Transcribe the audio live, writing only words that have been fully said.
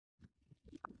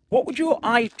What would your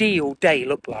ideal day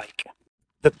look like?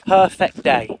 The perfect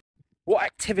day. What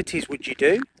activities would you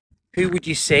do? Who would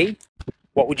you see?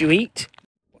 What would you eat?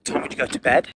 What time would you go to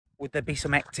bed? Would there be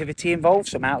some activity involved,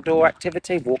 some outdoor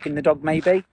activity, walking the dog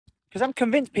maybe? Because I'm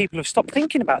convinced people have stopped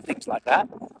thinking about things like that.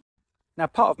 Now,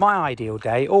 part of my ideal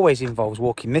day always involves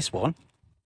walking this one.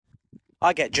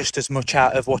 I get just as much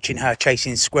out of watching her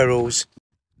chasing squirrels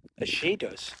as she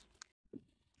does.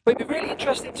 But it'd be really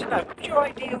interesting to know, what would your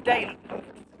ideal day look like?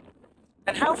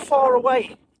 And how far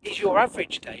away is your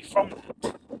average day from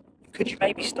that? Could you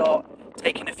maybe start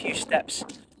taking a few steps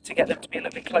to get them to be a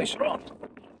little bit closer on?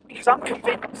 Because I'm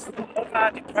convinced that a lot of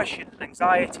our depression and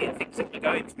anxiety and things that we're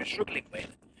going through and struggling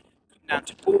with come down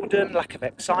to boredom, lack of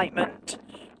excitement,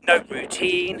 no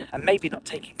routine, and maybe not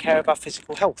taking care of our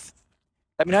physical health.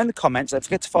 Let me know in the comments. Don't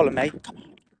forget to follow me. Come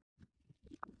on.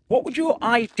 What would your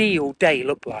ideal day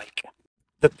look like?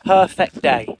 The perfect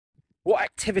day. What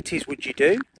activities would you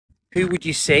do? Who would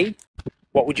you see?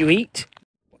 What would you eat?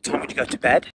 What time would you go to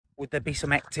bed? Would there be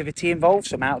some activity involved,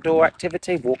 some outdoor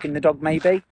activity, walking the dog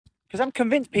maybe? Because I'm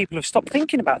convinced people have stopped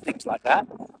thinking about things like that.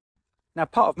 Now,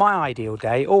 part of my ideal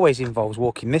day always involves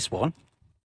walking this one.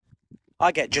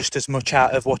 I get just as much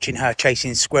out of watching her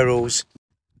chasing squirrels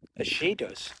as she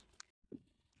does.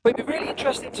 But it'd be really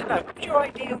interesting to know, what would your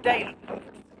ideal day look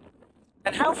like?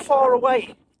 And how far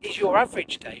away is your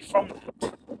average day from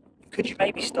that? Could you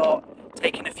maybe start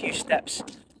taking a few steps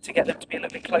to get them to be a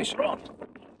little bit closer on?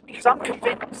 Because I'm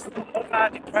convinced that a lot of our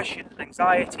depression and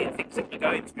anxiety and things that we're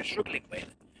going through and struggling with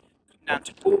come down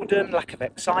to boredom, lack of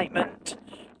excitement,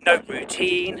 no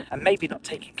routine, and maybe not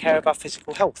taking care of our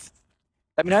physical health.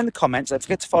 Let me know in the comments. Don't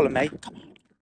forget to follow me. Come on.